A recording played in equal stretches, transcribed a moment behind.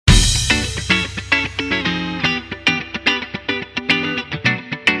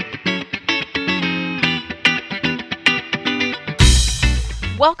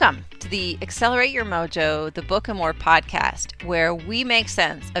Welcome to the Accelerate Your Mojo, the Book and More podcast, where we make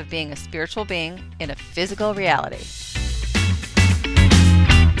sense of being a spiritual being in a physical reality.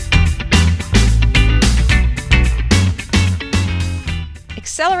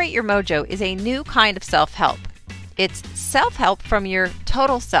 Accelerate Your Mojo is a new kind of self-help. It's self-help from your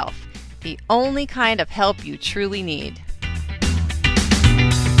total self, the only kind of help you truly need.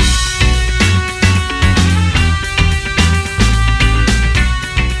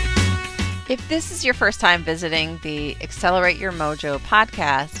 If this is your first time visiting the Accelerate Your Mojo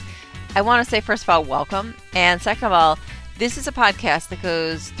podcast, I want to say, first of all, welcome. And second of all, this is a podcast that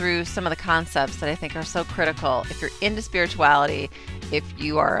goes through some of the concepts that I think are so critical. If you're into spirituality, if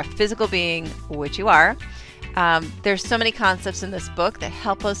you are a physical being, which you are, there's so many concepts in this book that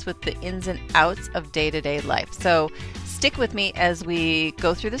help us with the ins and outs of day-to-day life. So stick with me as we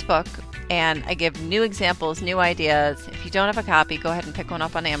go through this book, and I give new examples, new ideas. If you don't have a copy, go ahead and pick one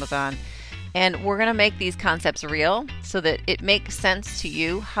up on Amazon. And we're going to make these concepts real so that it makes sense to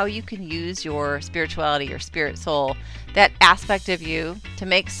you how you can use your spirituality, your spirit soul, that aspect of you to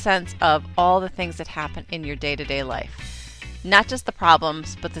make sense of all the things that happen in your day-to-day life. Not just the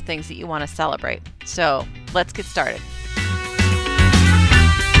problems, but the things that you want to celebrate. So let's get started.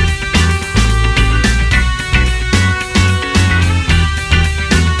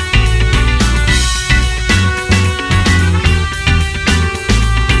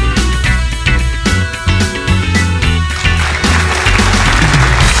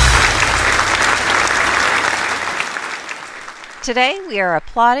 Today we are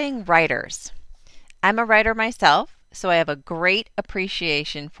applauding writers. I'm a writer myself, so I have a great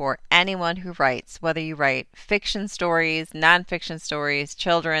appreciation for anyone who writes, whether you write fiction stories, nonfiction stories,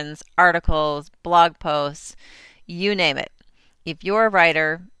 children's, articles, blog posts, you name it. If you're a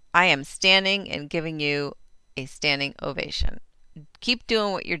writer, I am standing and giving you a standing ovation. Keep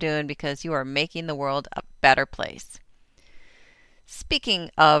doing what you're doing because you are making the world a better place.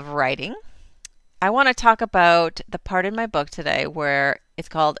 Speaking of writing, I want to talk about the part in my book today where it's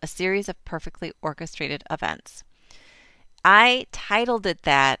called A Series of Perfectly Orchestrated Events. I titled it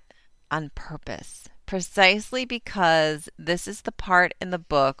that on purpose, precisely because this is the part in the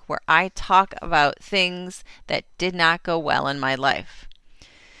book where I talk about things that did not go well in my life.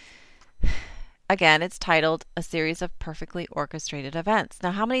 Again, it's titled A Series of Perfectly Orchestrated Events.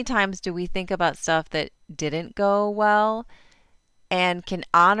 Now, how many times do we think about stuff that didn't go well and can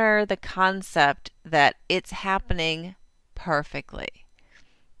honor the concept that it's happening perfectly?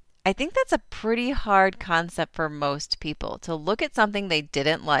 I think that's a pretty hard concept for most people, to look at something they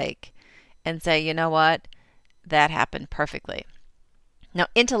didn't like and say, you know what, that happened perfectly. Now,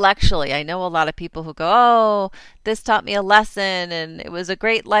 intellectually, I know a lot of people who go, oh, this taught me a lesson and it was a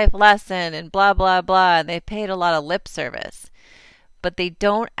great life lesson and blah, blah, blah, and they paid a lot of lip service, but they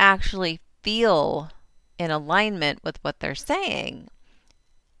don't actually feel in alignment with what they're saying.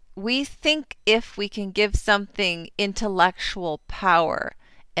 We think if we can give something intellectual power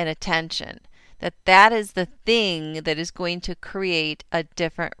and attention, that is the thing that is going to create a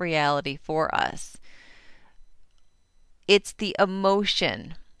different reality for us. It's the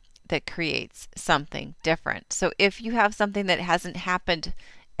emotion that creates something different. So if you have something that hasn't happened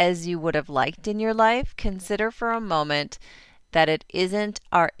as you would have liked in your life, consider for a moment that it isn't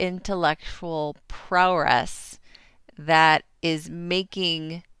our intellectual prowess that is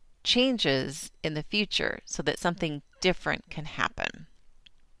making changes in the future so that something different can happen.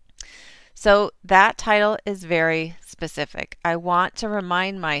 So that title is very specific. I want to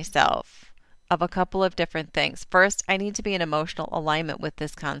remind myself of a couple of different things. First, I need to be in emotional alignment with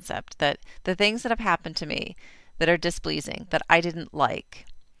this concept that the things that have happened to me that are displeasing, that I didn't like,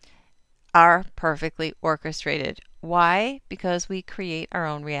 are perfectly orchestrated. Why? Because we create our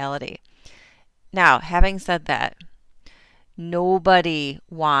own reality. Now, having said that, nobody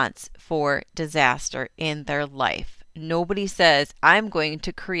wants for disaster in their life. Nobody says, I'm going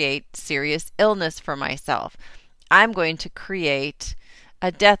to create serious illness for myself. I'm going to create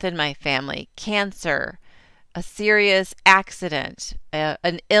a death in my family, cancer, a serious accident,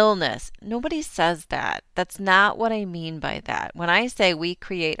 an illness. Nobody says that. That's not what I mean by that. When I say we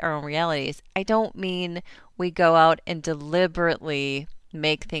create our own realities, I don't mean we go out and deliberately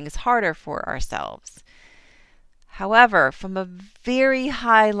make things harder for ourselves. However, from a very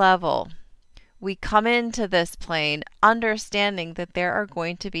high level, we come into this plane understanding that there are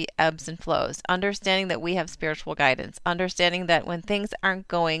going to be ebbs and flows, understanding that we have spiritual guidance, understanding that when things aren't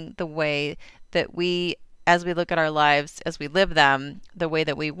going the way that we, as we look at our lives, as we live them, the way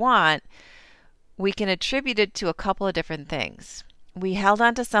that we want, we can attribute it to a couple of different things. We held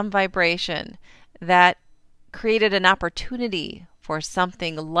on to some vibration that created an opportunity for for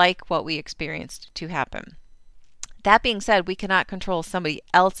something like what we experienced to happen. That being said, we cannot control somebody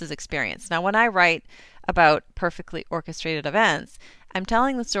else's experience. Now, when I write about perfectly orchestrated events, I'm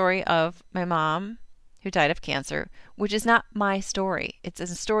telling the story of my mom who died of cancer, which is not my story. It's a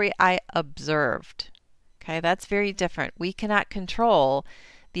story I observed. Okay, that's very different. We cannot control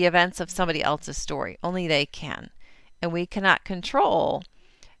the events of somebody else's story. Only they can. And we cannot control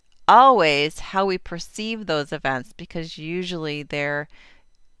always how we perceive those events, because usually they're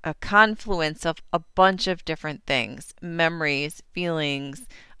a confluence of a bunch of different things: memories, feelings,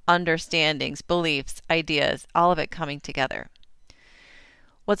 understandings, beliefs, ideas, all of it coming together.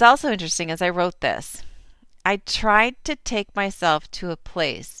 What's also interesting as I wrote this, I tried to take myself to a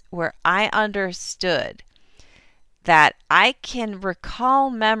place where I understood that I can recall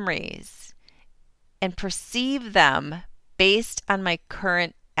memories and perceive them based on my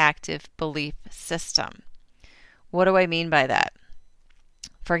current active belief system. What do I mean by that?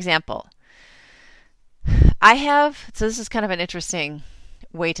 For example, so this is kind of an interesting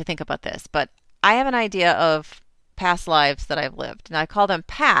way to think about this, but I have an idea of past lives that I've lived. And I call them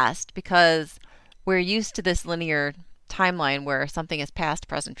past because we're used to this linear timeline where something is past,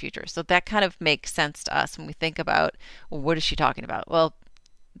 present, future. So that kind of makes sense to us when we think about, well, what is she talking about? Well,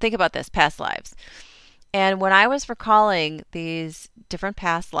 think about this, past lives. And when I was recalling these different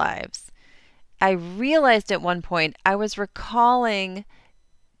past lives, I realized at one point I was recalling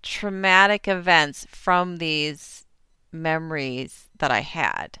traumatic events from these memories that I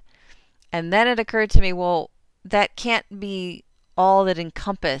had. And then it occurred to me, well, that can't be all that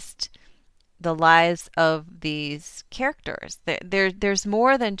encompassed the lives of these characters. There's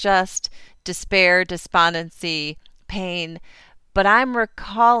more than just despair, despondency, pain, but I'm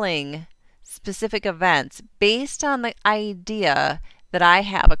recalling specific events based on the idea that I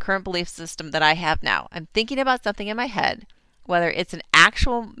have, a current belief system that I have now. I'm thinking about something in my head, whether it's an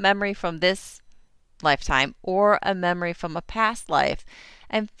actual memory from this lifetime or a memory from a past life,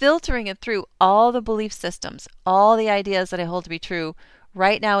 and filtering it through all the belief systems, all the ideas that I hold to be true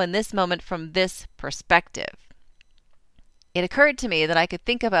right now in this moment from this perspective. It occurred to me that I could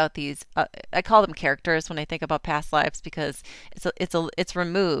think about these. I call them characters when I think about past lives because it's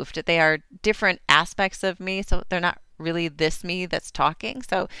removed. They are different aspects of me, so they're not really this me that's talking.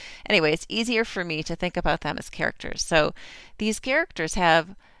 So anyway, it's easier for me to think about them as characters. So these characters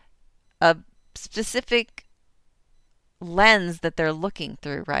have a specific lens that they're looking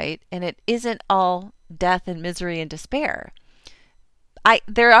through, right? And it isn't all death and misery and despair.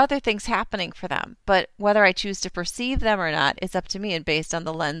 There are other things happening for them, but whether I choose to perceive them or not is up to me and based on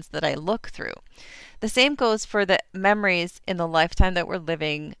the lens that I look through. The same goes for the memories in the lifetime that we're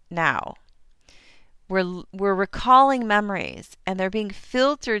living now. We're recalling memories, and they're being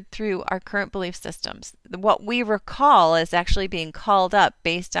filtered through our current belief systems. What we recall is actually being called up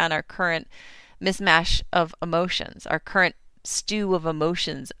based on our current mismatch of emotions, our current stew of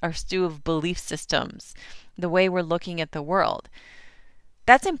emotions, our stew of belief systems, the way we're looking at the world.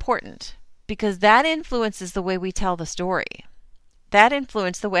 That's important because that influences the way we tell the story. That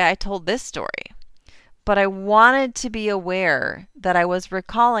influenced the way I told this story. But I wanted to be aware that I was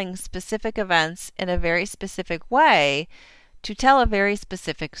recalling specific events in a very specific way to tell a very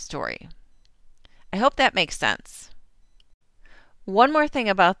specific story. I hope that makes sense. One more thing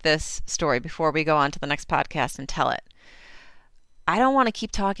about this story before we go on to the next podcast and tell it. I don't want to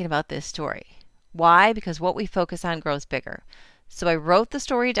keep talking about this story. Why? Because what we focus on grows bigger. So I wrote the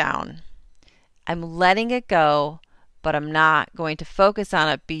story down. I'm letting it go, but I'm not going to focus on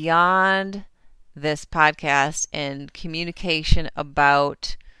it beyond this podcast and communication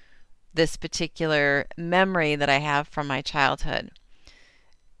about this particular memory that I have from my childhood.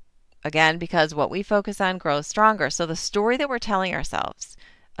 Again, because what we focus on grows stronger. So the story that we're telling ourselves,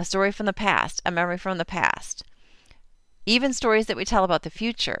 a story from the past, a memory from the past, even stories that we tell about the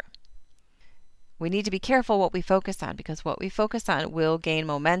future, we need to be careful what we focus on because what we focus on will gain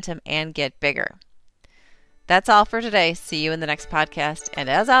momentum and get bigger. That's all for today. See you in the next podcast. And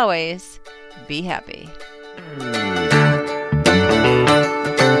as always, be happy.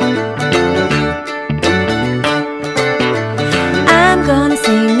 I'm gonna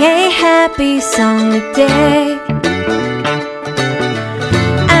sing a happy song today.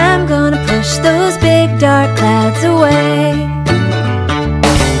 I'm gonna push those big dark clouds away.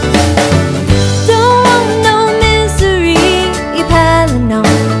 Don't want no misery piling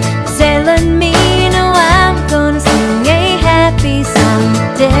on, sailing me. No, I'm gonna sing a happy song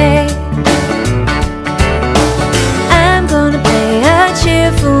today. I'm gonna play a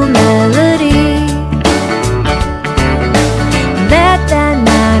cheerful melody. Let that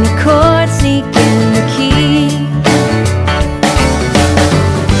minor chord sneak in the key.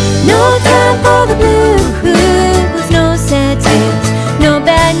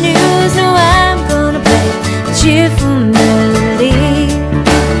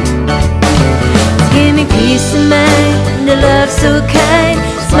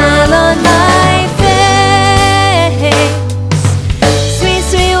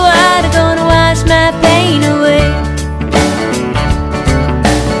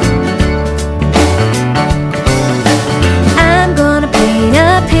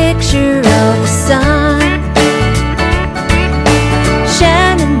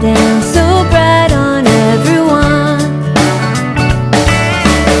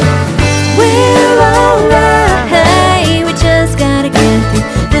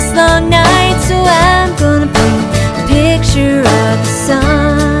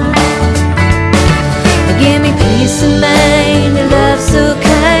 you smile.